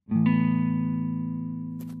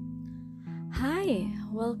Hey,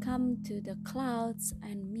 welcome to the Clouds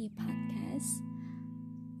and Me podcast.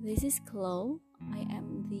 This is Chloe. I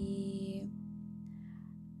am the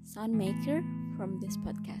sound maker from this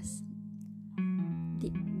podcast.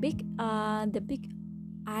 The big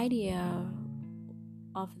idea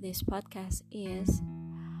of this podcast is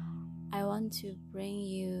I want to bring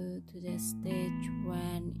you to the stage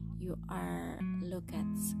when you are look at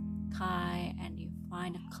sky and you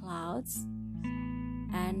find clouds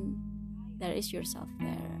and there is yourself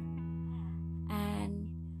there, and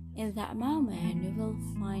in that moment you will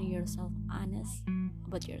find yourself honest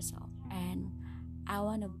about yourself, and I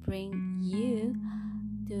want to bring you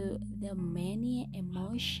to the many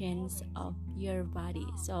emotions of your body.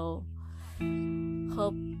 So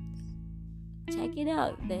hope check it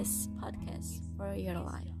out, this podcast for your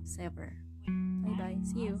life saver. Bye bye,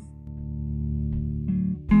 see you.